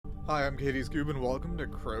Hi, I'm Katie Scoob and welcome to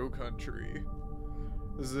Crow Country.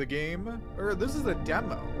 This is a game, or this is a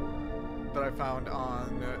demo that I found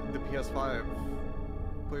on the PS5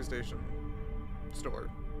 PlayStation store.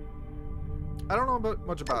 I don't know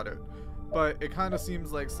much about it, but it kind of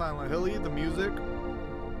seems like Silent Hilly. The music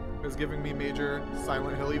is giving me major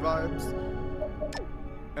Silent Hilly vibes,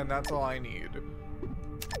 and that's all I need.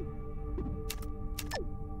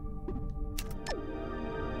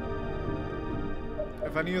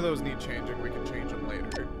 If any of those need changing, we can change them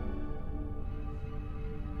later.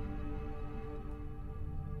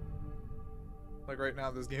 Like right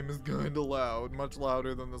now, this game is kinda loud, much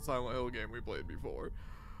louder than the Silent Hill game we played before.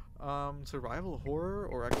 Survival horror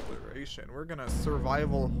or exploration? We're gonna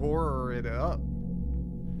survival horror it up.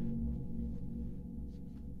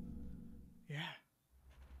 Yeah.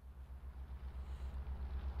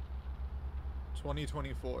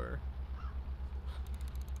 2024.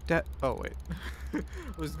 Oh wait. I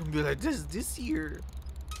was gonna be like, this year.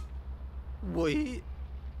 Wait.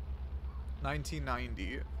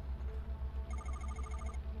 1990.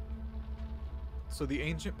 So the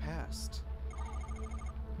ancient past.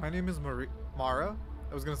 My name is Mara?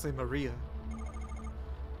 I was gonna say Maria.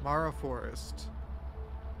 Mara Forrest.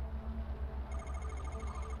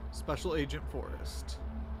 Special Agent Forrest.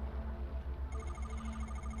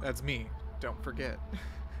 That's me. Don't forget.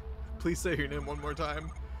 Please say your name one more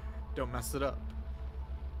time. Don't mess it up.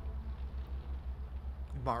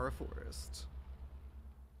 Mara Forrest.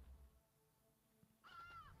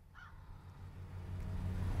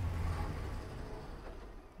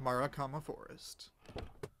 Mara, Forrest.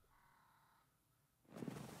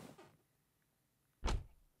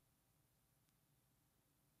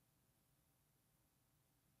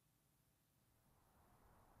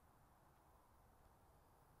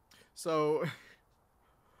 So,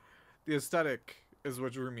 the aesthetic is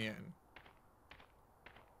what drew me in.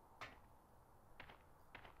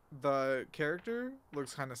 The character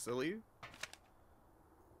looks kind of silly.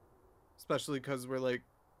 Especially because we're like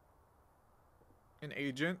an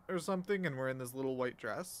agent or something and we're in this little white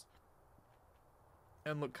dress.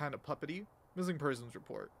 And look kind of puppety. Missing persons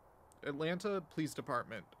report. Atlanta Police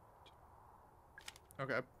Department.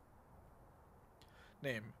 Okay.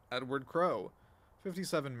 Name, Edward Crow.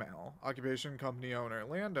 57 male. Occupation, company owner.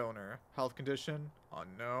 Landowner. Health condition,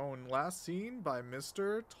 unknown. Last seen by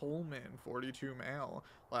Mr. Tolman, 42 male.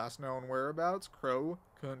 Last known whereabouts, Crow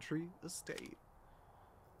Country Estate.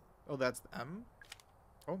 Oh, that's them?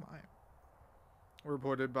 Oh my.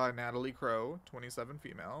 Reported by Natalie Crow, 27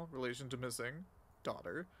 female. Relation to missing,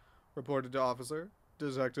 daughter. Reported to officer,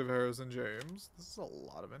 Detective Harrison James. This is a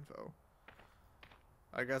lot of info.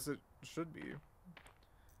 I guess it should be.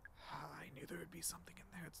 I knew there would be something in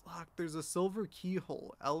there. It's locked. There's a silver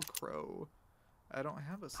keyhole. L Crow. I don't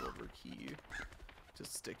have a silver key to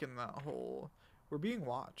stick in that hole. We're being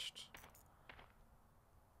watched.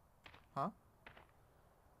 Huh?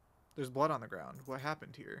 There's blood on the ground. What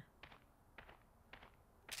happened here?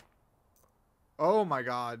 Oh my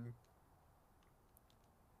god.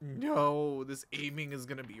 No, this aiming is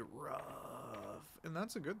gonna be rough. And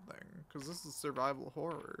that's a good thing, because this is survival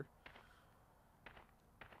horror.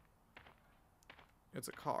 It's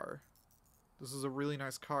a car. This is a really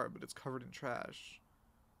nice car, but it's covered in trash.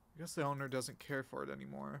 I guess the owner doesn't care for it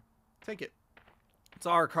anymore. Take it. It's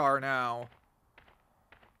our car now.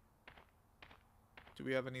 Do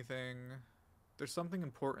we have anything? There's something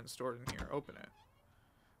important stored in here. Open it.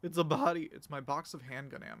 It's a body. It's my box of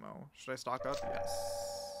handgun ammo. Should I stock up? Yes.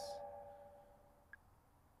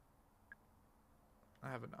 I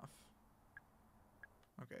have enough.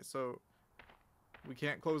 Okay, so we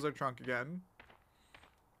can't close our trunk again.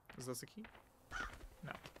 Is this a key?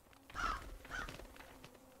 No.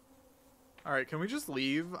 Alright, can we just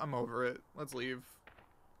leave? I'm over it. Let's leave.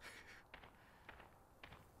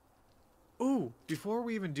 Ooh, before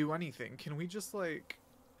we even do anything, can we just like...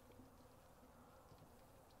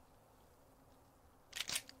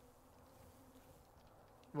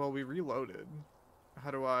 Well, we reloaded.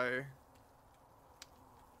 How do I...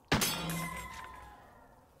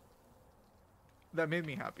 That made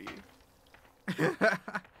me happy.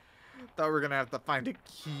 Thought we were gonna have to find a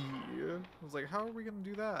key. I was like, how are we gonna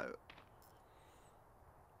do that?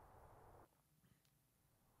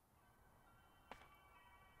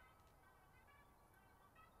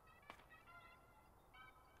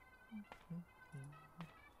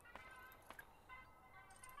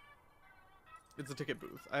 It's a ticket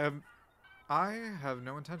booth. I have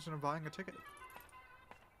no intention of buying a ticket.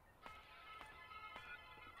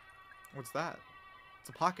 What's that? It's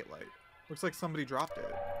a pocket light. Looks like somebody dropped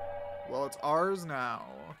it. Well, it's ours now.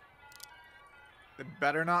 It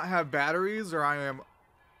better not have batteries or I am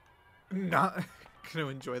not gonna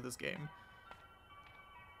enjoy this game.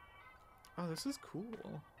 Oh, this is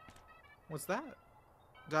cool. What's that?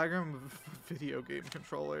 Diagram of video game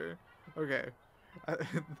controller. Okay.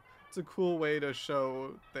 It's a cool way to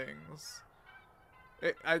show things.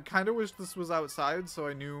 I kind of wish this was outside so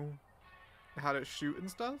I knew how to shoot and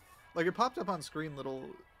stuff. Like, it popped up on screen little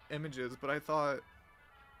images, but I thought,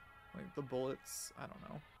 like, the bullets, I don't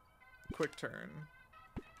know. Quick turn.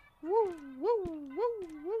 Woo, woo, woo,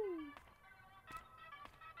 woo.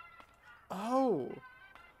 Oh.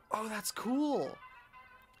 Oh, that's cool.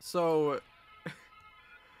 So,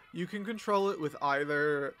 you can control it with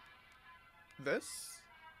either this,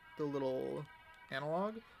 the little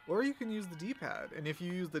analog, or you can use the D-pad. And if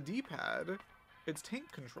you use the D-pad, it's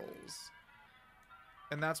tank controls.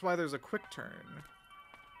 And that's why there's a quick turn.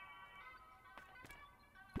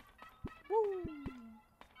 Woo!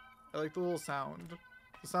 I like the little sound.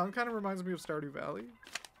 The sound kind of reminds me of Stardew Valley.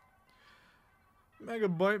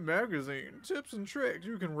 Megabyte Magazine. Tips and tricks.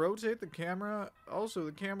 You can rotate the camera. Also,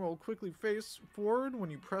 the camera will quickly face forward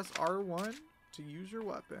when you press R1 to use your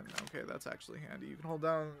weapon. Okay, that's actually handy. You can hold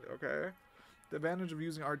down... Okay. The advantage of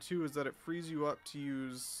using R2 is that it frees you up to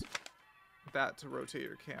use that to rotate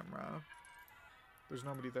your camera. There's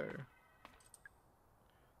nobody there.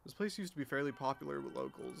 This place used to be fairly popular with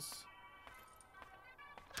locals.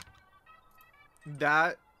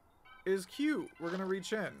 That is cute. We're gonna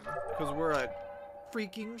reach in because we're a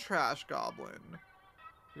freaking trash goblin.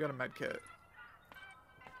 We got a med kit.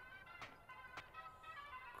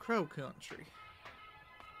 Crow Country.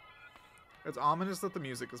 It's ominous that the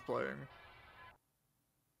music is playing.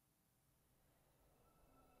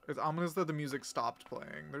 It's ominous that the music stopped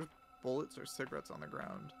playing. There's bullets or cigarettes on the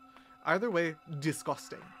ground. Either way,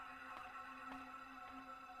 disgusting.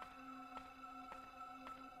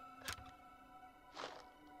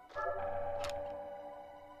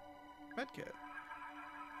 Medkit.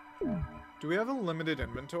 Do we have a limited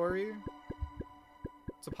inventory?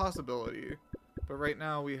 It's a possibility. But right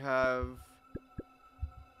now we have...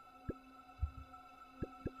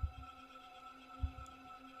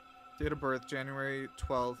 Date of birth, January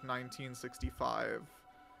 12th, 1965.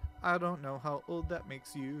 I don't know how old that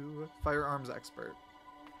makes you. Firearms expert.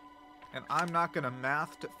 And I'm not gonna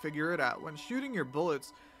math to figure it out. When shooting your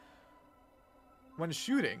bullets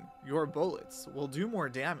will do more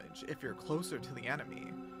damage if you're closer to the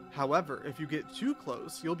enemy. However, if you get too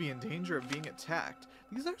close, you'll be in danger of being attacked.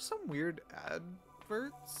 These are some weird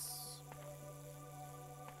adverts.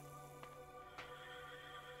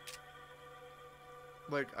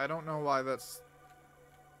 Like, I don't know why that's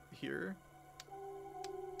here.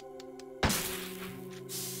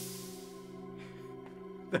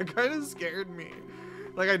 That kind of scared me.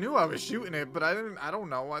 Like, I knew I was shooting it, but I don't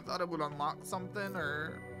know. I thought it would unlock something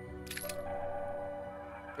or...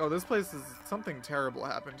 Oh, this place is... Something terrible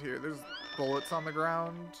happened here. There's bullets on the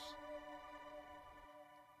ground.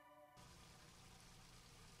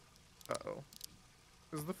 Uh-oh.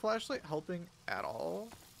 Is the flashlight helping at all?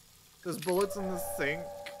 There's bullets in the sink.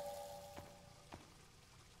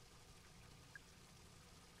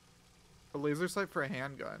 A laser sight for a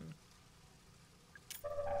handgun.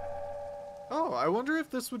 Oh, I wonder if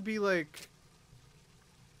this would be like...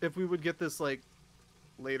 If we would get this like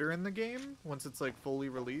later in the game, once it's like fully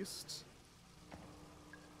released.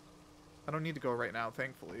 I don't need to go right now,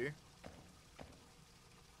 thankfully.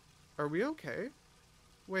 Are we okay?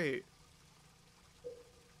 Wait.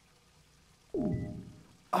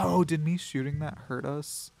 Oh, did me shooting that hurt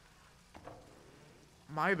us?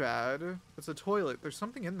 My bad. It's a toilet. There's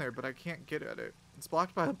something in there, but I can't get at it. It's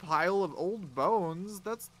blocked by a pile of old bones. Is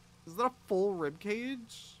that a full rib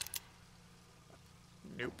cage?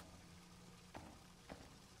 Nope.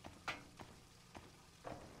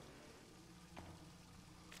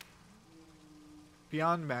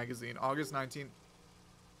 Beyond Magazine, August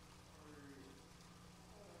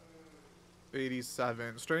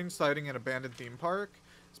 1987. Strange sighting in abandoned theme park.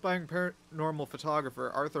 Spying paranormal photographer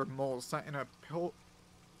Arthur Mole sent in a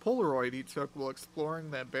Polaroid he took while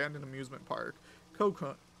exploring the abandoned amusement park.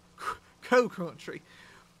 Country.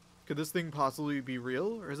 Could this thing possibly be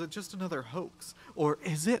real, or is it just another hoax? Or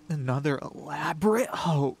is it another elaborate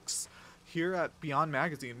hoax? Here at Beyond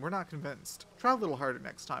Magazine, we're not convinced. Try a little harder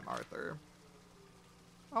next time, Arthur.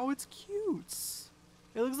 Oh, it's cute.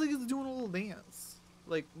 It looks like it's doing a little dance.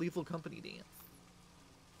 Like Lethal Company dance.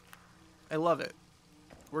 I love it.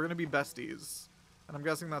 We're gonna be besties. And I'm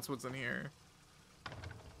guessing that's what's in here.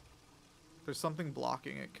 There's something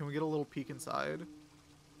blocking it. Can we get a little peek inside?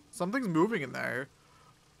 Something's moving in there.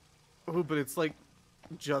 Oh, but it's like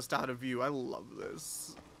just out of view. I love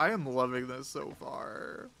this. I am loving this so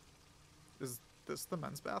far. Is this the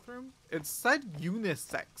men's bathroom? It said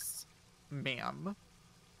unisex, ma'am.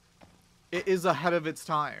 It is ahead of its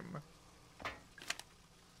time.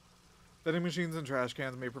 Vending machines and trash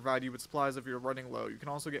cans may provide you with supplies if you're running low. You can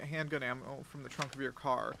also get handgun ammo from the trunk of your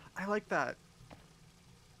car. I like that.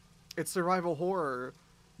 It's survival horror,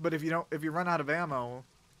 but if you run out of ammo,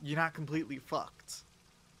 you're not completely fucked.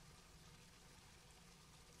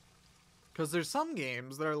 Because there's some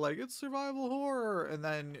games that are like, it's survival horror, and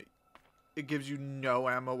then it gives you no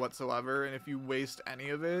ammo whatsoever, and if you waste any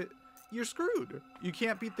of it, you're screwed. You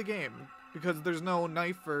can't beat the game, because there's no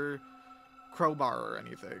knife or crowbar or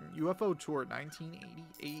anything. UFO Tour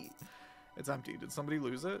 1988. It's empty. Did somebody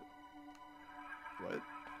lose it? What?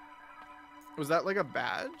 Was that like a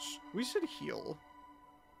badge? We should heal.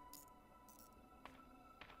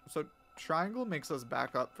 So triangle makes us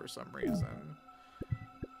back up for some reason.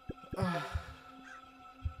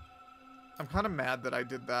 I'm kind of mad that I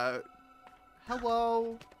did that.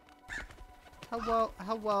 Hello? Hello?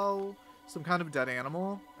 Hello? Some kind of dead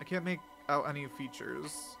animal? I can't make out any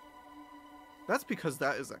features. That's because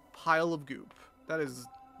that is a pile of goop. That is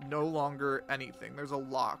no longer anything. There's a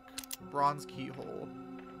lock. Bronze keyhole.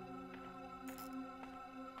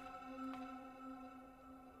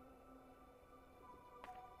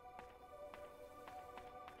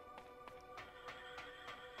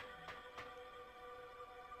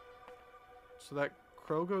 So that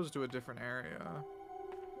crow goes to a different area.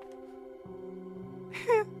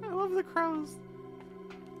 I love the crows.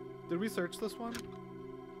 Did we search this one?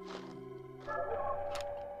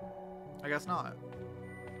 I guess not.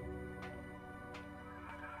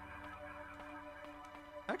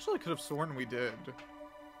 Actually, I could have sworn we did.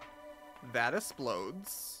 That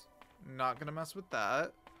explodes. Not gonna mess with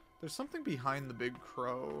that. There's something behind the big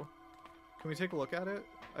crow. Can we take a look at it?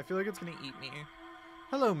 I feel like it's gonna eat me.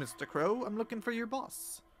 Hello, Mr. Crow. I'm looking for your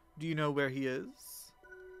boss. Do you know where he is?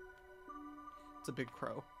 It's a big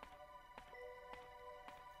crow.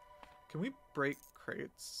 Can we break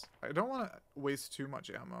crates? I don't want to waste too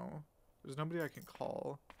much ammo. There's nobody I can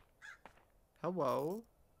call. Hello?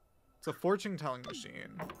 It's a fortune-telling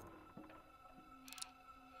machine.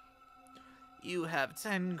 You have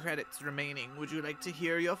 10 credits remaining. Would you like to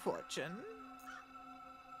hear your fortune?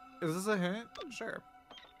 Is this a hint? Sure.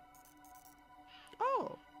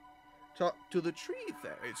 Oh. Talk to the tree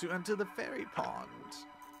fairy to enter the fairy pond.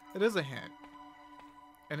 It is a hint.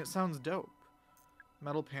 And it sounds dope.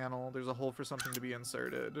 Metal panel. There's a hole for something to be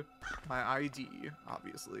inserted. My ID,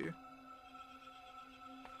 obviously.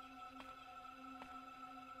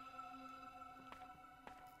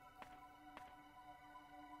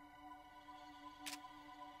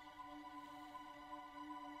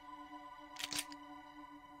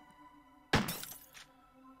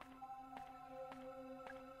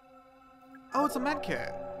 Oh, it's a med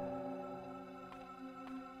kit.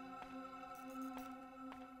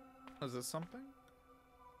 Is this something?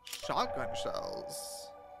 Shotgun shells.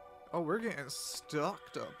 Oh, we're getting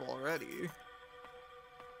stocked up already.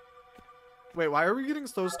 Wait, why are we getting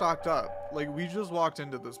so stocked up? Like, we just walked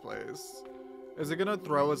into this place. Is it gonna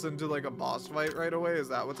throw us into, like, a boss fight right away? Is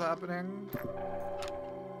that what's happening?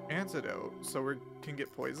 Antidote. So we can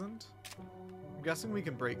get poisoned? I'm guessing we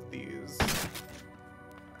can break these.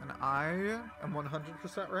 And I am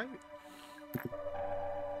 100% right.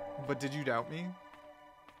 But did you doubt me?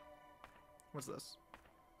 What's this?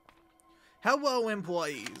 Hello,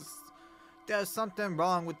 employees. There's something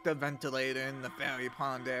wrong with the ventilator in the fairy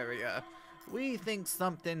pond area. We think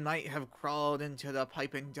something might have crawled into the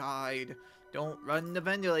pipe and died. Don't run the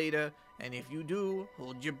ventilator, and if you do,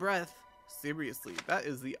 hold your breath. Seriously, that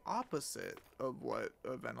is the opposite of what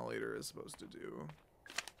a ventilator is supposed to do.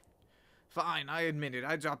 Fine, I admit it.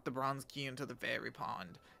 I dropped the bronze key into the fairy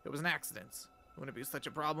pond. It was an accident. Wouldn't be such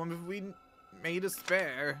a problem if we made a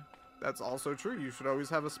spare. That's also true. You should always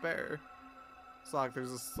have a spare. Slock,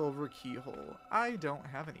 there's a silver keyhole. I don't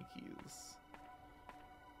have any keys.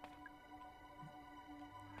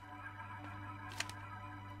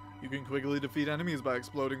 You can quickly defeat enemies by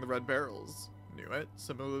exploding the red barrels. Knew it.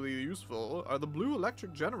 Similarly useful are the blue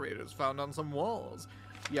electric generators found on some walls.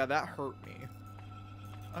 Yeah, that hurt me.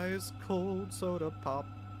 Ice cold soda pop.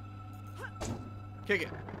 Kick it.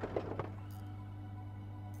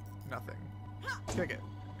 Nothing. Kick it.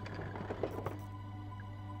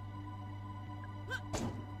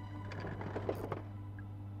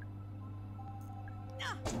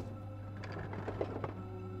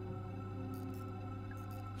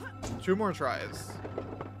 Two more tries.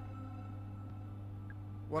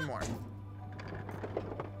 One more.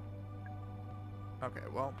 Okay,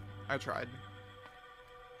 well, I tried.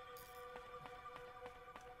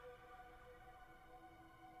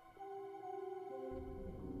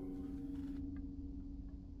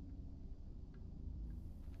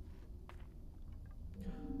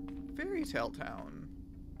 fairy tale town.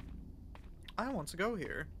 I want to go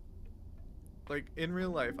here. Like, in real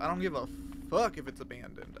life. I don't give a fuck if it's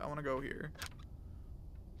abandoned. I want to go here.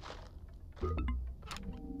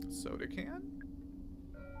 Soda can?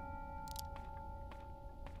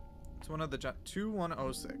 It's one of the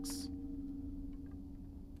 2106.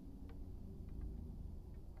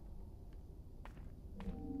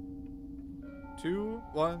 Two,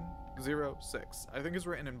 106. I think it's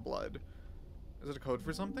written in blood. Is it a code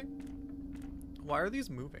for something? Why are these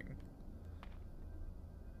moving?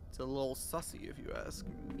 It's a little sussy if you ask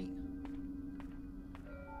me.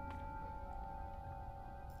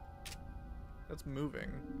 That's moving.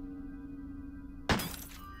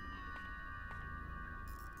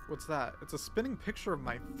 What's that? It's a spinning picture of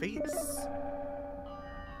my face.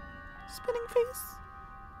 Spinning face?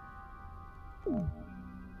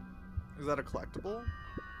 Is that a collectible?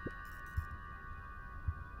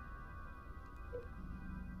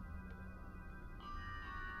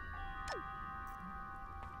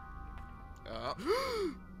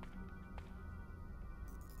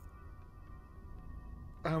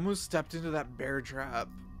 I almost stepped into that bear trap.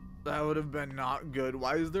 That would have been not good.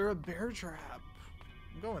 Why is there a bear trap?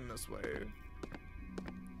 I'm going this way.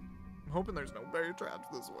 I'm hoping there's no bear traps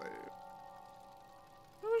this way.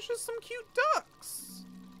 It was just some cute ducks.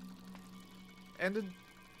 And a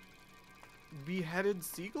beheaded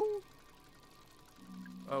seagull?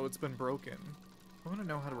 Oh, it's been broken. I want to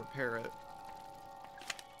know how to repair it.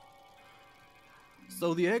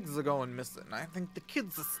 So the eggs are going missing. I think the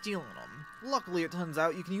kids are stealing them. Luckily, it turns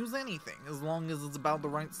out you can use anything, as long as it's about the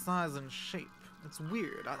right size and shape. It's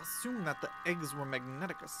weird. I assumed that the eggs were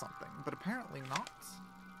magnetic or something, but apparently not.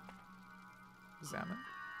 Examine.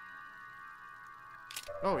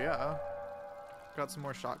 Oh yeah. Got some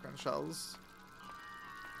more shotgun shells.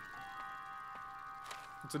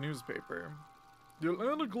 It's a newspaper. The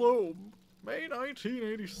Atlanta Globe, May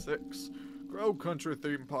 1986. Crow Country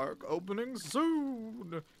Theme Park opening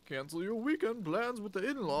soon. Cancel your weekend plans with the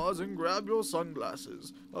in-laws and grab your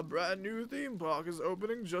sunglasses. A brand new theme park is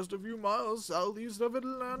opening just a few miles southeast of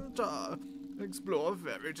Atlanta. Explore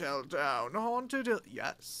Fairy Tale Town, Haunted Hill,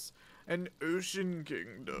 yes, and Ocean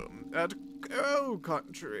Kingdom at Crow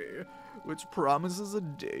Country, which promises a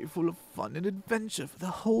day full of fun and adventure for the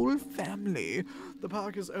whole family. The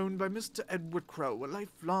park is owned by Mr. Edward Crow, a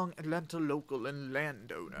lifelong Atlanta local and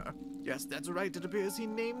landowner. Yes, that's right, it appears he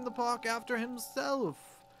named the park after himself.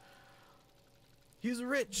 He's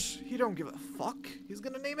rich. He don't give a fuck. He's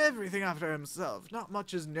gonna name everything after himself. Not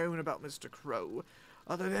much is known about Mr. Crow,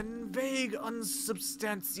 other than vague,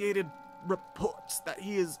 unsubstantiated reports that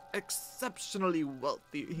he is exceptionally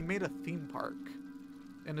wealthy. He made a theme park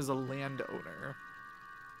and is a landowner.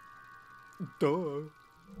 Duh.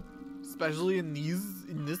 Especially in these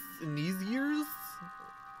years?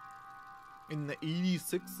 In the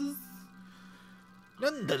 86s?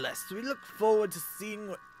 Nonetheless, we look forward to seeing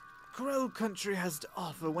what Crow Country has to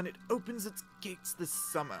offer when it opens its gates this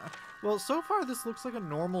summer. Well, so far this looks like a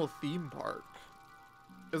normal theme park.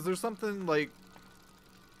 Is there something, like,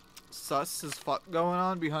 sus as fuck going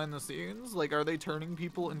on behind the scenes? Like, are they turning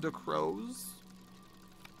people into crows?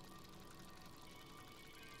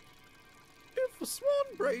 If a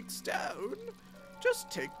swan breaks down, just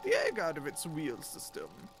take the egg out of its wheel system.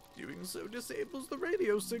 Doing so disables the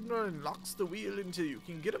radio signal and locks the wheel until you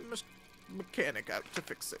can get a mechanic out to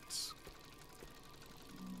fix it.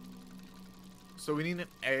 So we need an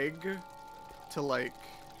egg to, like...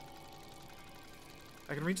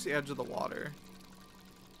 I can reach the edge of the water.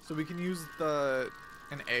 So we can use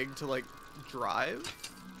an egg to, like, drive?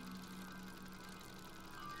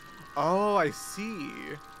 Oh, I see.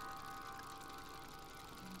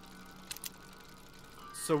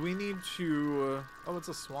 So we need to... oh, it's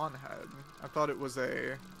a swan head. I thought it was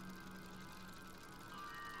a...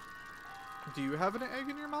 Do you have an egg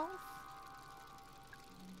in your mouth?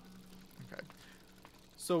 Okay.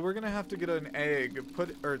 So we're gonna have to get an egg,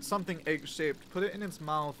 or something egg-shaped, put it in its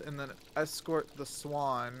mouth, and then escort the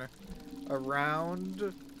swan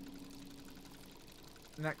around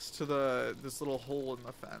next to this little hole in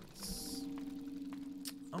the fence.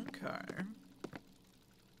 Okay.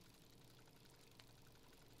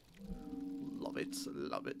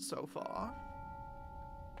 Love it so far.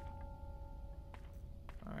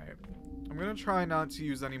 Alright. I'm gonna try not to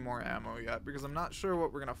use any more ammo yet, because I'm not sure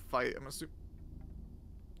what we're gonna fight. I'm assuming...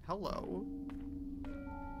 Hello?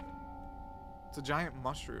 It's a giant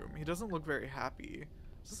mushroom. He doesn't look very happy.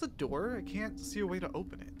 Is this a door? I can't see a way to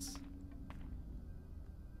open it.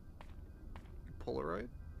 Polaroid?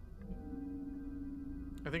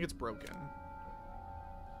 I think it's broken.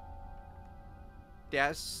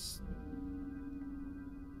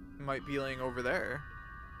 might be laying over there.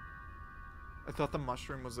 I thought the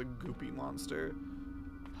mushroom was a goopy monster.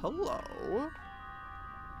 Hello?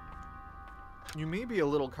 You may be a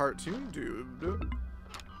little cartoon dude,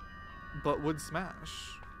 but would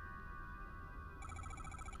smash.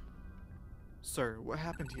 Sir, what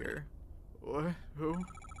happened here? What? Who?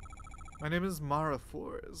 My name is Mara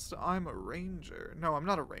Forrest. I'm a ranger. No, I'm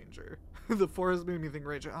not a ranger. The forest made me think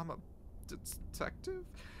ranger. I'm a detective?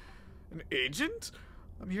 An agent?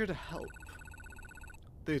 I'm here to help.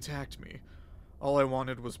 They attacked me. All I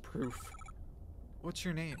wanted was proof. What's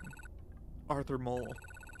your name? Arthur Mole.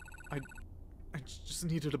 I just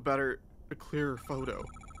needed a clearer photo.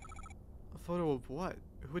 A photo of what?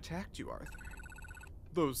 Who attacked you, Arthur?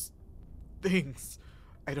 Those things.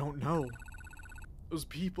 I don't know. Those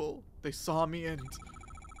people. They saw me and...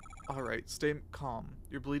 Alright, stay calm.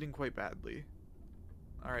 You're bleeding quite badly.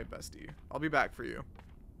 Alright, bestie. I'll be back for you.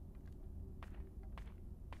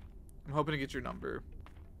 I'm hoping to get your number.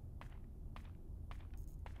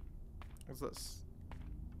 What's this?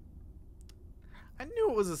 I knew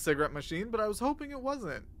it was a cigarette machine, but I was hoping it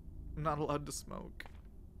wasn't. I'm not allowed to smoke.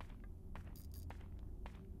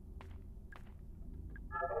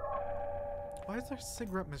 Why is there a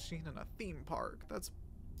cigarette machine in a theme park? That's...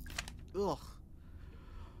 Ugh.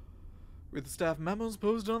 Read the staff memos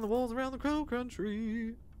posted on the walls around the Crow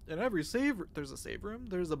Country. In every there's a save room.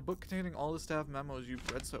 There's a book containing all the staff memos you've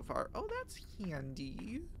read so far. Oh, that's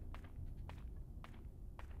handy.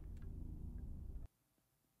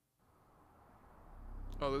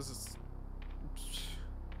 Oh, this is...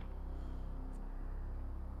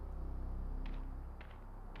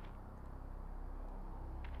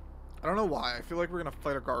 I don't know why. I feel like we're gonna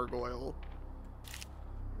fight a gargoyle.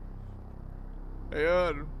 Hey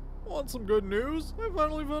Ed, want some good news? I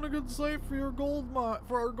finally found a good site for your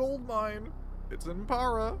our gold mine. It's in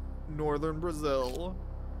Para, northern Brazil.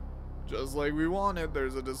 Just like we wanted,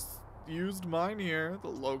 there's a disused mine here. The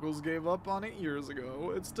locals gave up on it years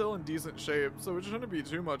ago. It's still in decent shape, so it shouldn't be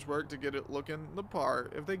too much work to get it looking the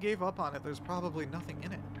part. If they gave up on it, there's probably nothing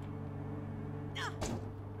in it.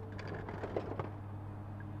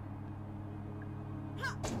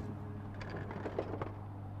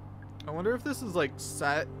 I wonder if this is like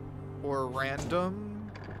set or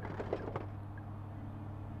random.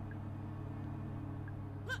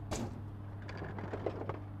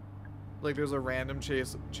 Like there's a random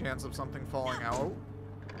chance of something falling out.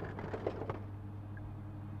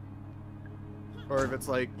 Or if it's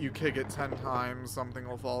like you kick it 10 times, something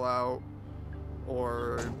will fall out.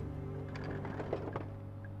 Or...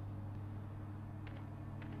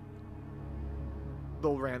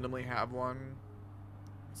 they'll randomly have one.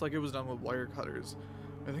 It's like it was done with wire cutters.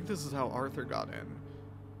 I think this is how Arthur got in.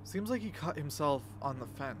 Seems like he cut himself on the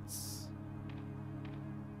fence.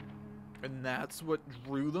 And that's what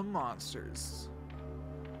drew the monsters.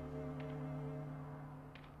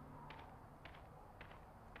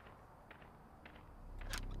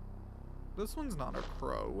 This one's not a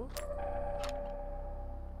crow.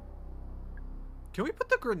 Can we put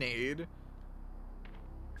the grenade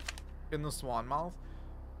in the swan mouth?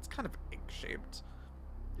 It's kind of egg-shaped.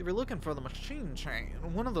 If you're looking for the machine chain,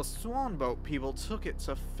 one of the swan boat people took it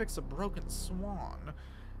to fix a broken swan.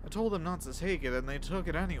 I told them not to take it, and they took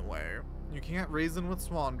it anyway. You can't reason with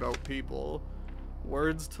swan boat people.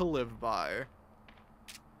 Words to live by.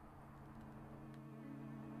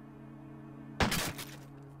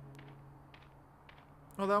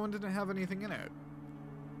 Oh, that one didn't have anything in it.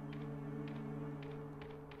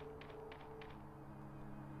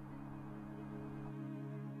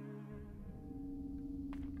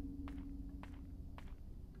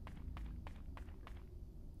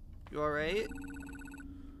 You alright?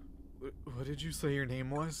 What did you say your name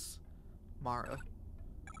was? Mara.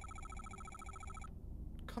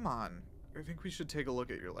 Come on. I think we should take a look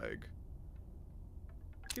at your leg.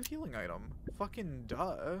 Give healing item. Fucking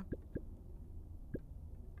duh.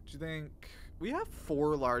 Do you think... we have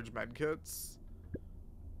 4 large medkits.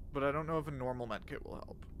 But I don't know if a normal medkit will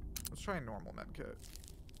help. Let's try a normal medkit.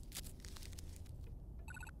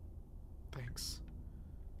 Thanks.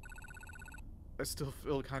 I still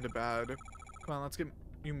feel kind of bad. Come on, let's get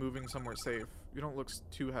you moving somewhere safe. You don't look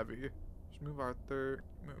too heavy. Just move, Arthur.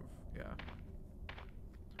 Move. Yeah.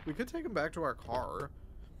 We could take him back to our car.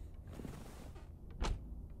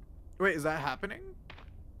 Wait, is that happening?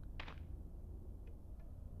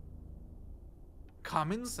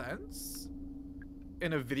 Common sense?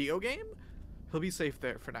 In a video game? He'll be safe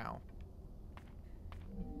there for now.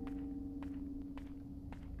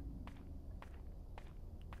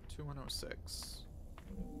 $2106.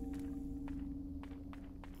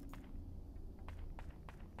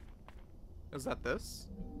 Is that this?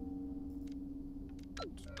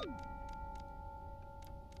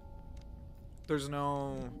 There's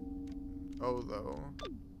no O though.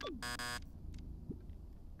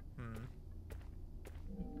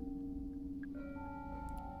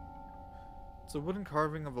 It's a wooden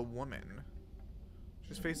carving of a woman.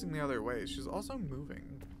 She's facing the other way. She's also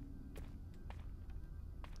moving.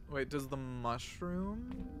 Wait, does the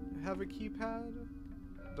mushroom have a keypad?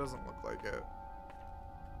 Doesn't look like it.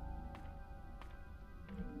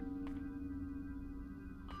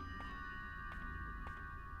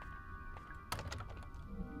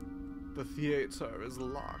 The theater is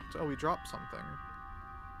locked. Oh, we dropped something.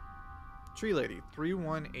 Tree lady,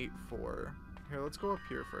 3184. Here, let's go up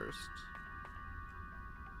here first.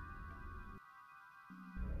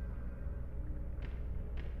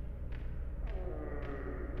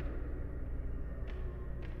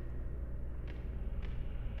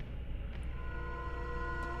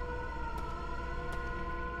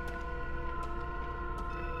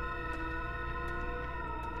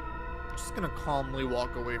 Just gonna calmly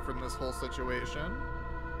walk away from this whole situation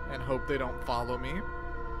and hope they don't follow me.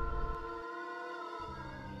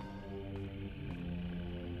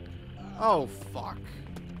 Oh, fuck.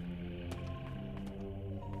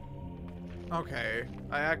 Okay,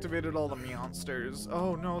 I activated all the monsters.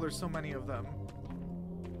 Oh no, there's so many of them.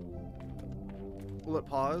 Will it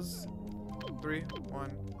pause? 3,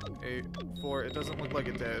 1, 8, 4. It doesn't look like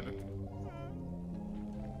it did.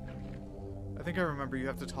 I think I remember you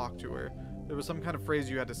have to talk to her. There was some kind of phrase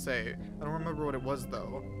you had to say. I don't remember what it was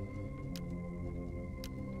though.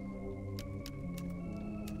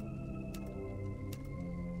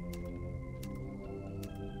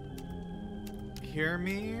 Hear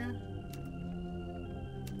me?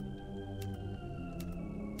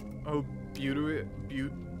 Oh,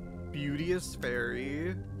 beauteous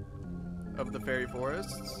fairy of the fairy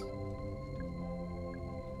forests?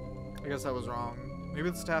 I guess I was wrong. Maybe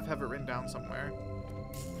the staff have it written down somewhere.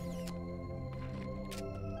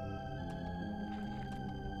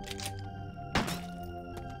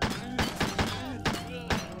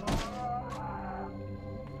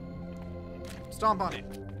 Stomp on it.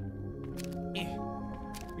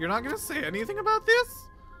 You're not gonna say anything about this?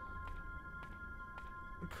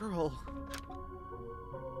 Girl.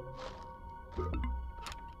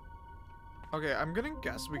 Okay, I'm gonna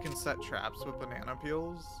guess we can set traps with banana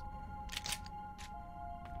peels.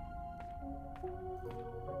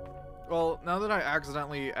 Well, now that I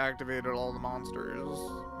accidentally activated all the monsters,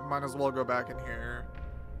 might as well go back in here.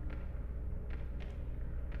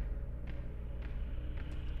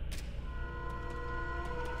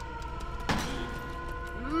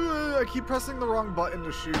 Ugh, I keep pressing the wrong button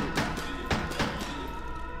to shoot.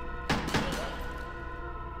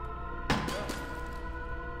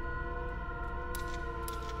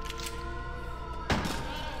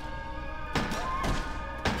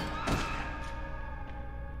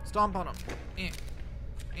 Stomp on him.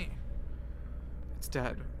 It's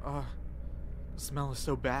dead. The smell is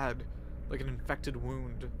so bad. Like an infected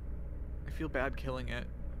wound. I feel bad killing it,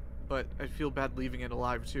 but I feel bad leaving it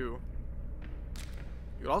alive too.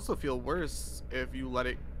 You'd also feel worse if you let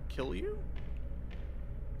it kill you.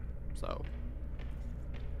 So,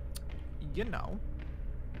 you know.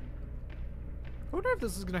 I wonder if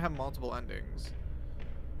this is gonna have multiple endings.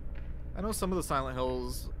 I know some of the Silent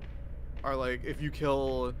Hills are like, if you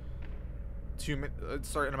kill a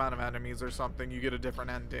certain amount of enemies or something, you get a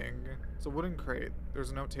different ending. It's a wooden crate.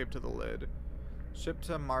 There's a note taped to the lid. Shipped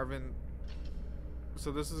to Marvin.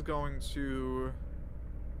 So this is going to...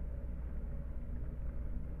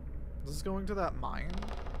 This is going to that mine?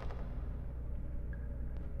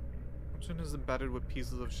 Which one is embedded with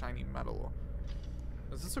pieces of shiny metal?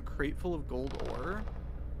 Is this a crate full of gold ore?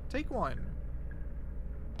 Take one.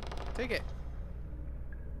 Take it.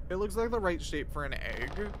 It looks like the right shape for an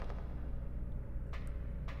egg. Can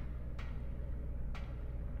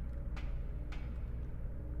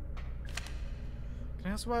I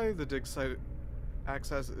ask why the dig site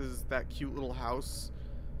access is that cute little house?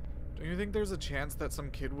 Don't you think there's a chance that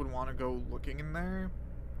some kid would want to go looking in there?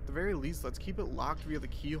 At the very least, let's keep it locked via the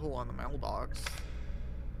keyhole on the mailbox.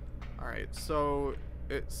 Alright, so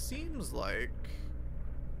it seems like...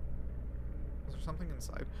 Is there something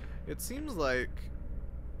inside? It seems like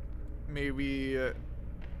maybe the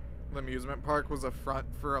amusement park was a front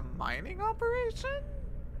for a mining operation?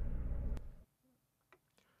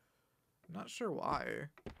 Not sure why.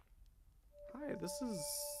 Hi, this is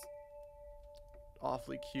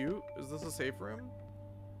awfully cute. Is this a safe room?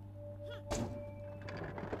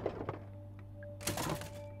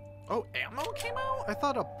 Oh, ammo came out? I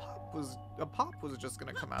thought a pop was just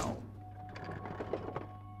gonna come out.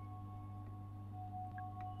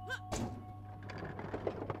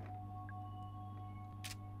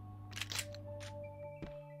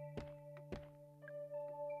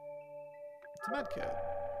 It's a med kit.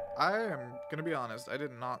 I am gonna be honest, I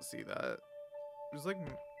did not see that. There's like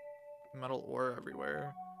metal ore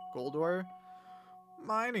everywhere. Gold ore?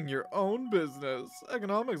 Mining your own business.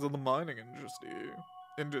 Economics of the mining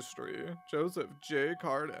industry. Joseph J.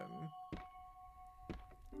 Carden.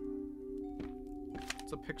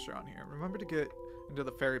 It's a picture on here. Remember to get into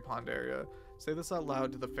the fairy pond area. Say this out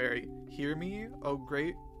loud to the fairy. Hear me, oh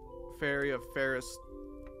great fairy of fairest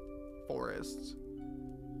forests.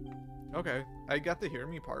 Okay, I got the hear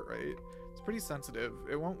me part right. It's pretty sensitive.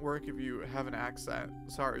 It won't work if you have an accent.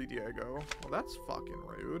 Sorry, Diego. Well, that's fucking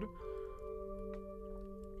rude.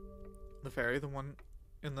 The fairy, the one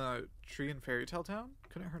in the tree in Fairy Tale Town?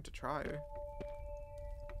 Couldn't hurt to try. It's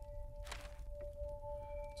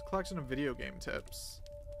a collection of video game tips.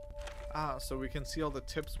 Ah, so we can see all the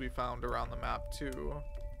tips we found around the map too.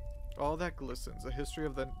 All that glistens. A history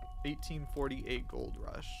of the 1848 gold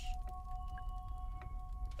rush.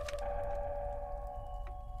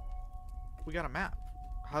 We got a map.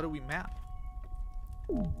 How do we map?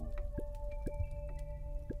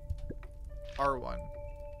 R1.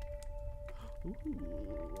 Ooh.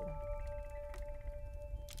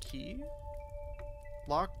 Key?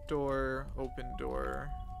 Locked door, open door.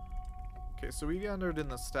 Okay, so we entered in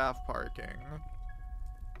the staff parking.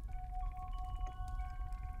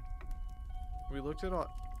 We looked at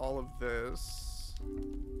all of this.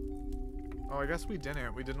 Oh, I guess we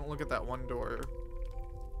didn't. We didn't look at that one door.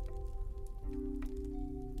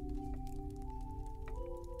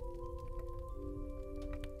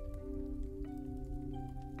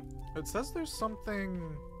 It says there's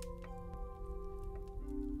something...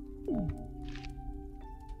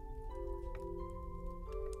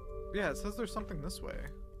 Yeah, it says there's something this way.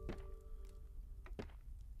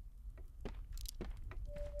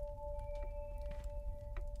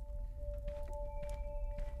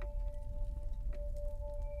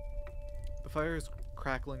 The fire is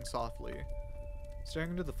crackling softly.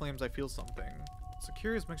 Staring into the flames, I feel something. It's a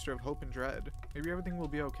curious mixture of hope and dread. Maybe everything will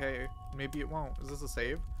be okay. Maybe it won't. Is this a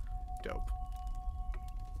save? Dope.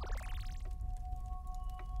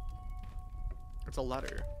 It's a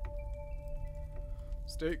letter.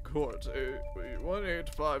 State Court,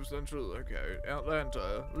 185 Central, okay,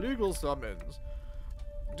 Atlanta. Legal summons.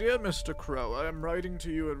 Dear Mr. Crow, I am writing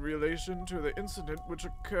to you in relation to the incident which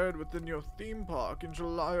occurred within your theme park in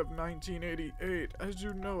July of 1988. As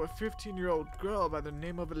you know, a 15-year-old girl by the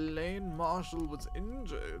name of Elaine Marshall was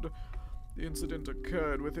injured. The incident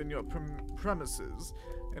occurred within your premises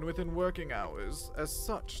and within working hours. As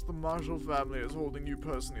such, the Marshall family is holding you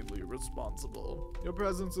personally responsible. Your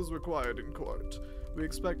presence is required in court. We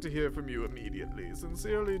expect to hear from you immediately.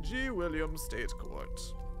 Sincerely, G. Williams, State Court.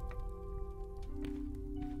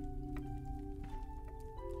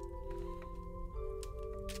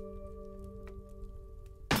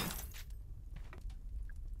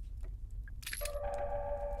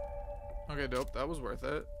 Okay, dope. That was worth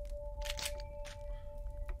it.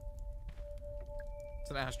 It's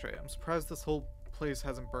an ashtray. I'm surprised this whole place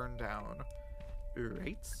hasn't burned down.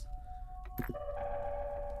 Right?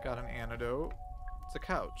 Got an antidote. It's a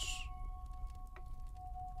couch.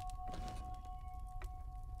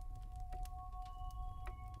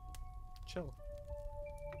 Chill.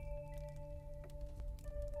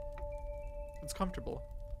 It's comfortable,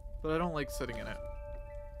 but I don't like sitting in it.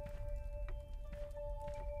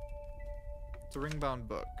 It's a ring-bound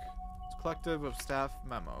book. It's a collective of staff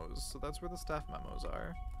memos, so that's where the staff memos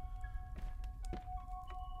are.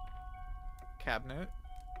 Cabinet.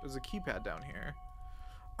 There's a keypad down here.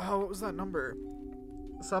 Oh, what was that number?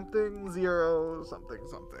 Something 0 something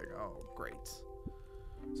something. Oh, great.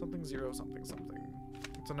 Something 0 something something.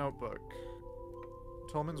 It's a notebook.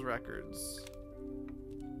 Tolman's records.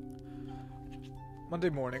 Monday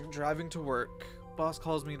morning, driving to work. Boss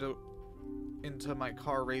calls me into my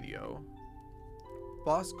car radio.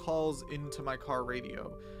 Boss calls into my car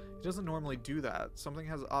radio. He doesn't normally do that. Something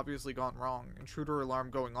has obviously gone wrong. Intruder alarm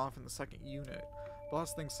going off in the second unit.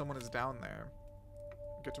 Boss thinks someone is down there.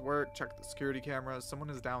 Get to work, check the security cameras. Someone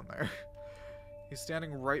is down there. He's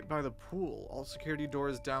standing right by the pool. All security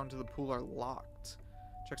doors down to the pool are locked.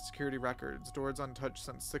 Check security records. Doors untouched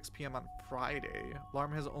since 6 p.m. on Friday.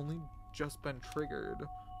 Alarm has only just been triggered.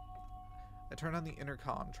 I turn on the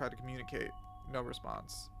intercom, try to communicate. No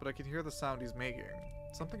response. But I can hear the sound he's making.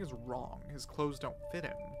 Something is wrong. His clothes don't fit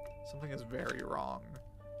him. Something is very wrong.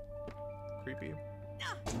 Creepy.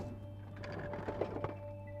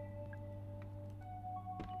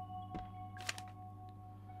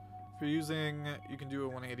 If you're using, you can do a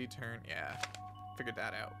 180 turn. Yeah, figured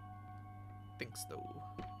that out. Thanks though.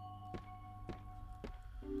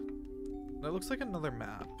 That looks like another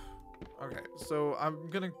map. Okay, so I'm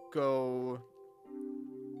gonna go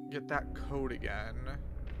get that code again.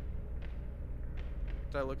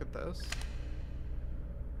 Did I look at this?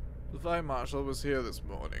 The fire marshal was here this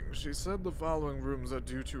morning. She said the following rooms are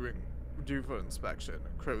due for inspection.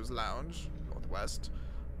 Crow's Lounge, northwest.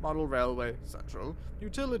 Model Railway, central.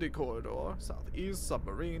 Utility corridor, southeast.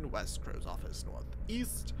 Submarine, west. Crow's office,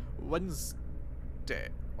 northeast. Wednesday.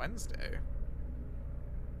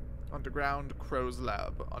 Underground, Crow's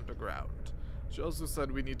lab, underground. She also said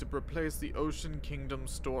we need to replace the Ocean Kingdom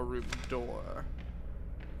storeroom door.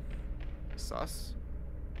 Sus.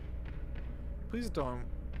 Please don't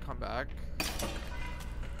come back.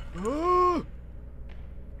 Oh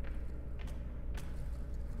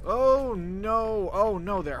no! Oh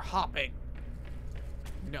no, they're hopping.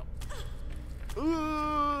 No.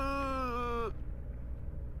 Oh,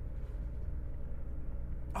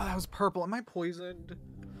 that was purple. Am I poisoned?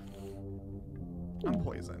 I'm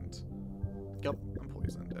poisoned. Yep, I'm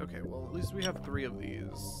poisoned. Okay, well, at least we have 3 of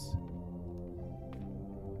these.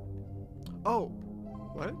 Oh!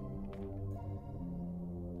 What?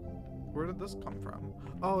 Where did this come from?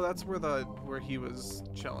 Oh, that's where he was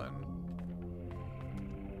chilling.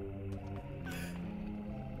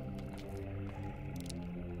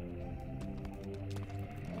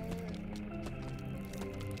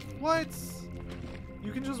 What?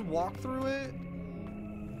 You can just walk through it?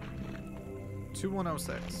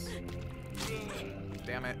 2106.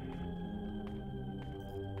 Damn it.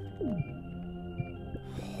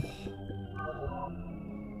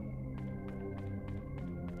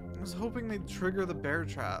 I was hoping they'd trigger the bear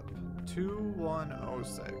trap.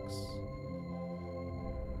 2106.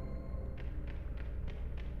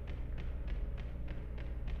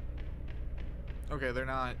 Okay, they're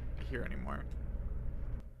not here anymore.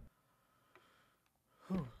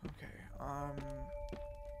 Whew, okay, oh,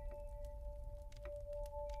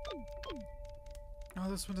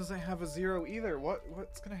 this one doesn't have a 0 either.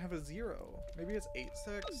 What's gonna have a 0? Maybe it's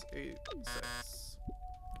 86? 86.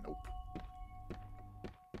 Nope.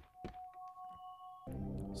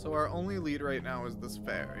 So our only lead right now is this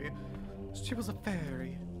fairy. She was a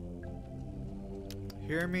fairy.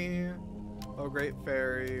 Hear me, oh great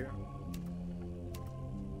fairy.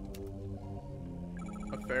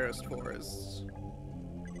 A fairest forest.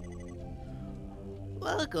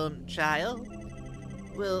 Welcome, child.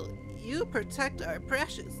 Will you protect our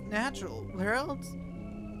precious natural world?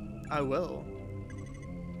 I will.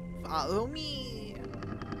 Follow me.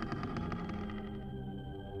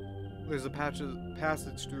 There's a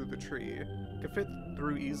passage through the tree. Could fit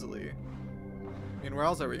through easily. I mean, where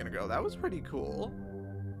else are we gonna go? That was pretty cool.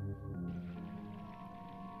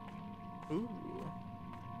 Ooh.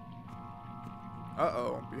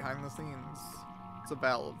 Uh-oh, behind the scenes. It's a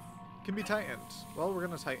valve. Can be tightened. Well, we're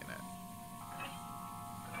gonna tighten it.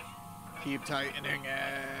 Keep tightening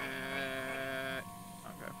it.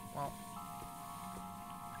 Okay, well.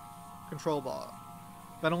 Control ball.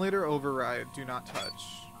 Ventilator override, do not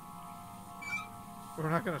touch. We're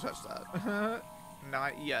not gonna touch that.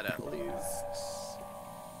 Not yet, at least.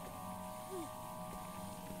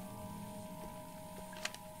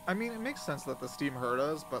 I mean, it makes sense that the steam hurt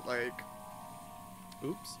us, but like...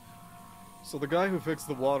 Oops. So the guy who fixed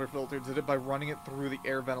the water filter did it by running it through the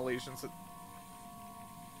air ventilation system.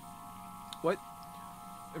 What?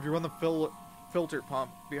 If you run the filter pump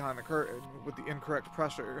behind the curtain with the incorrect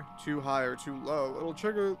pressure, too high or too low, it'll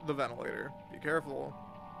trigger the ventilator. Be careful.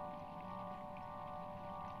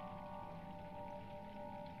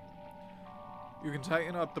 You can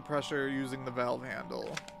tighten up the pressure using the valve handle.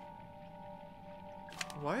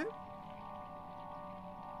 What?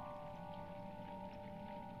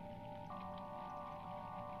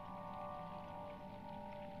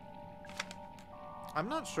 I'm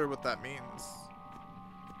not sure what that means.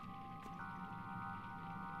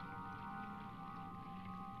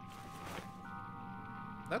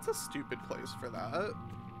 That's a stupid place for that.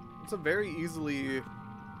 It's a very easily...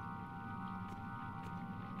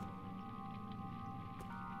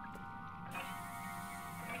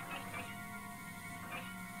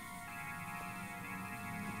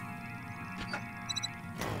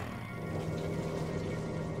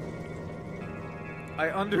 I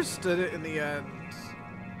understood it in the end.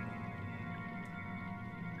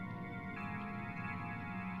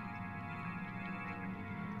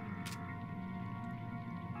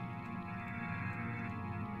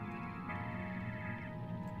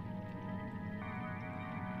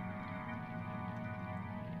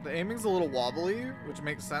 The aiming's a little wobbly, which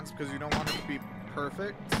makes sense because you don't want it to be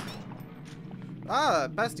perfect. Ah,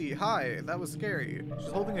 bestie, hi. That was scary. She's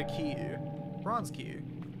holding a key. Bronze key.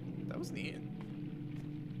 That was neat.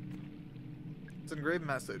 Its engraved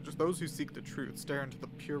message: those who seek the truth stare into the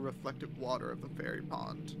pure reflective water of the fairy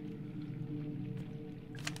pond.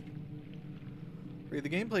 Read the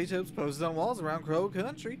gameplay tips posted on walls around Crow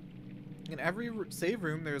Country. In every save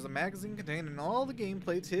room, there is a magazine containing all the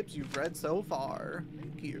gameplay tips you've read so far.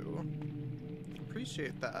 Thank you.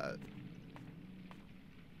 Appreciate that.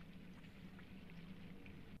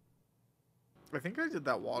 I think I did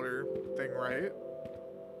that water thing right.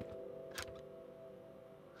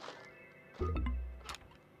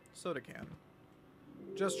 Soda can.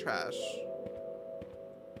 Just trash.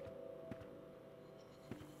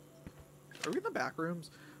 Are we in the back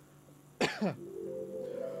rooms?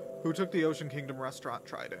 Who took the Ocean Kingdom restaurant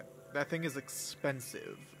trident? That thing is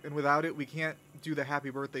expensive, and without it, we can't do the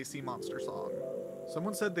Happy Birthday Sea Monster song.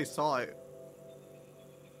 Someone said they saw it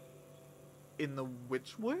in the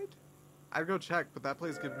Witchwood? I'd go check, but that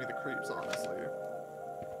place gives me the creeps, honestly.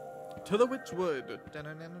 To the Witchwood.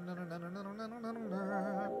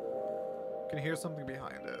 Can hear something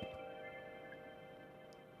behind it.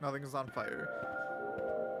 Nothing is on fire.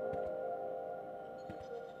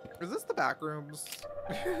 Is this the back rooms?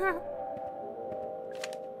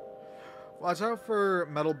 Watch out for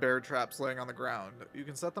metal bear traps laying on the ground. You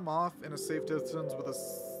can set them off in a safe distance with a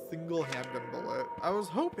single handgun bullet. I was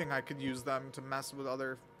hoping I could use them to mess with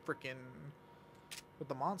other with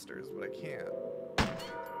the monsters, but I can't.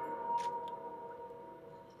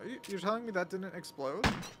 You're telling me that didn't explode?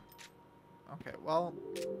 Okay, well,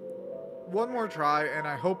 one more try, and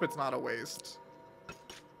I hope it's not a waste.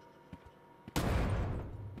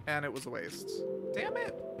 And it was a waste. Damn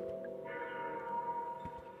it!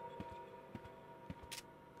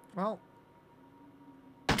 Well,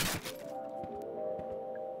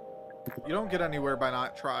 you don't get anywhere by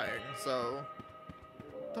not trying, so...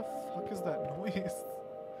 What the fuck is that noise?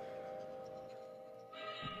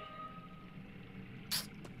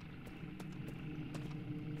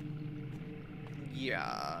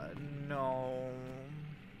 Yeah, no.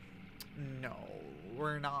 No,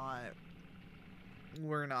 we're not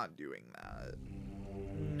doing that.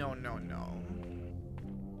 No, no, no.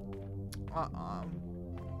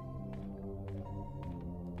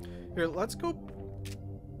 Here, let's go.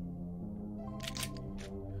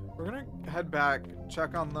 We're gonna head back,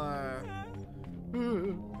 check on the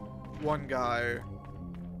one guy,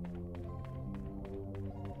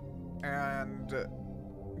 and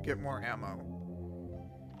get more ammo.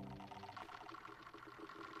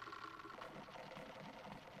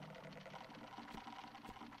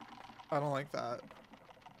 I don't like that.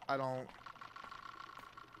 I don't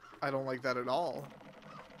like that at all.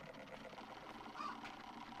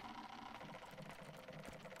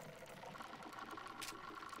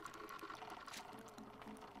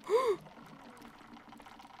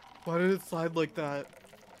 Why did it slide like that?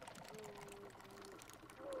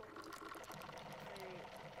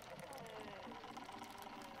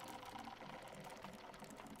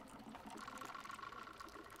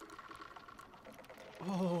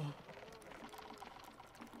 Oh.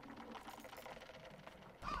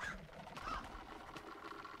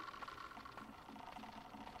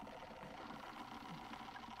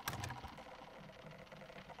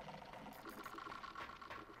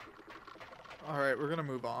 Alright, we're gonna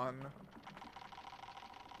move on.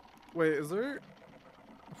 Wait, is there...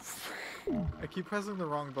 I keep pressing the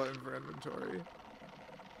wrong button for inventory.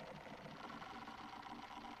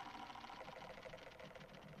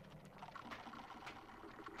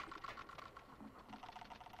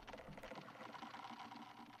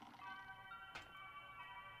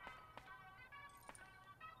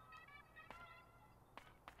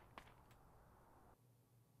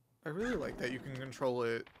 I really like that you can control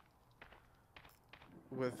it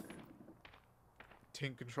with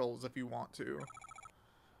tank controls if you want to.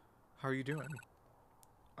 How are you doing?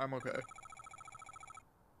 I'm okay.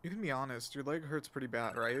 You can be honest, your leg hurts pretty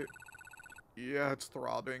bad, right? Yeah, it's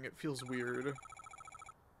throbbing. It feels weird.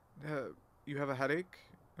 You have a headache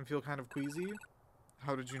and feel kind of queasy?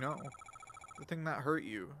 How did you know? The thing that hurt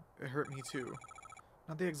you, it hurt me too.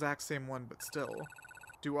 Not the exact same one, but still.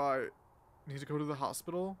 Do I need to go to the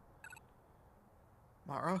hospital?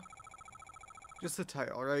 Mara? Just sit tight,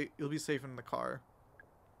 alright? You'll be safe in the car.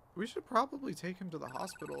 We should probably take him to the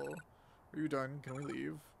hospital. Are you done? Can we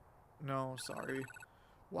leave? No, sorry.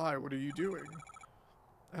 Why? What are you doing?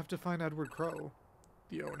 I have to find Edward Crow.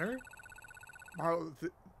 The owner?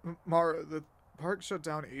 Mara, the park shut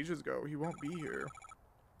down ages ago. He won't be here.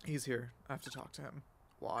 He's here. I have to talk to him.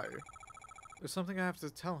 Why? There's something I have to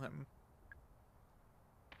tell him.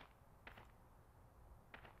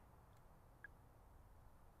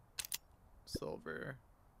 Silver.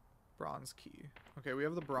 Bronze key. Okay, we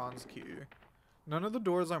have the bronze key. None of the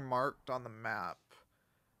doors are marked on the map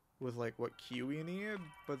with like what key we need,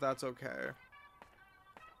 but that's okay.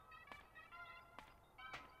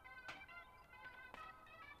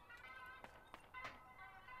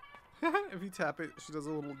 If you tap it, she does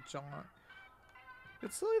a little jaunt.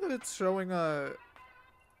 It's silly that it's showing a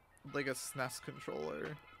like a SNES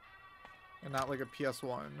controller and not like a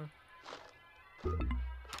PS1.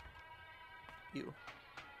 Ew.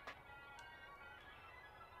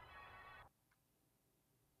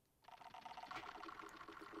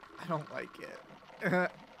 I don't like it.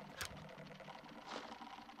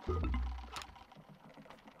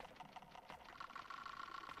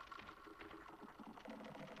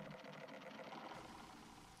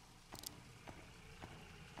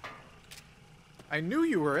 I knew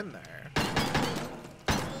you were in there.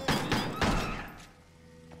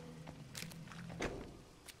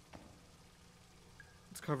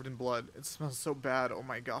 It's covered in blood. It smells so bad. Oh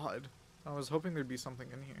my god. I was hoping there'd be something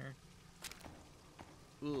in here.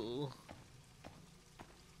 Ooh.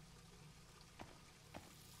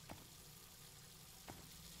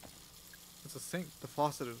 It's a sink. The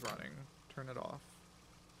faucet is running. Turn it off.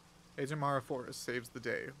 Agent Mara Forrest saves the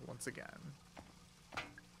day once again.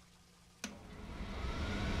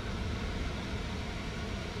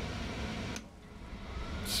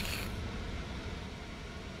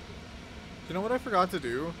 You know what I forgot to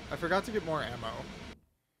do? I forgot to get more ammo.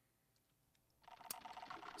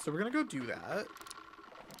 So we're gonna go do that.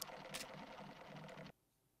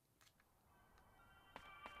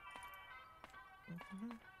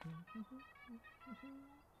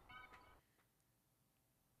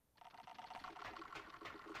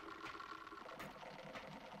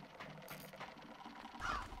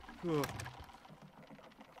 Ugh.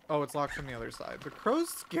 Oh, it's locked from the other side. The crows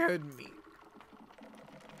scared me.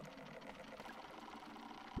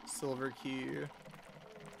 Silver key.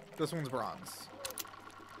 This one's bronze.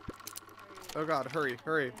 Oh god, hurry,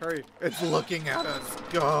 hurry, hurry. It's looking at us.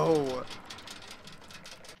 Go!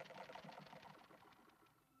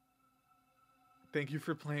 Thank you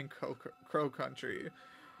for playing Crow Country.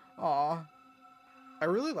 Aw. I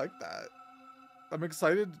really like that. I'm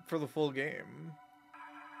excited for the full game.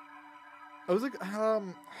 I was like,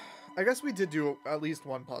 I guess we did do at least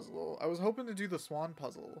one puzzle. I was hoping to do the swan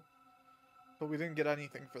puzzle, but we didn't get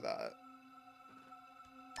anything for that.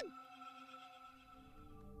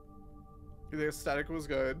 The aesthetic was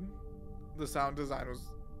good. The sound design was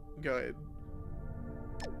good.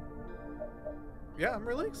 Yeah, I'm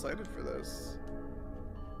really excited for this.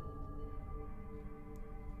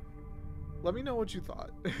 Let me know what you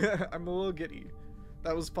thought. I'm a little giddy.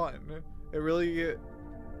 That was fun.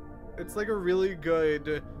 It's like a really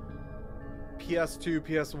good PS2,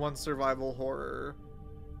 PS1 survival horror.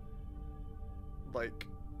 Like,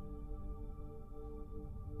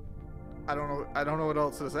 I don't know what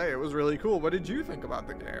else to say. It was really cool. What did you think about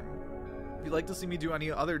the game? If you'd like to see me do any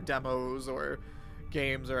other demos or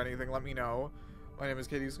games or anything, let me know. My name is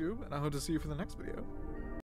Katie Scoob, and I hope to see you for the next video.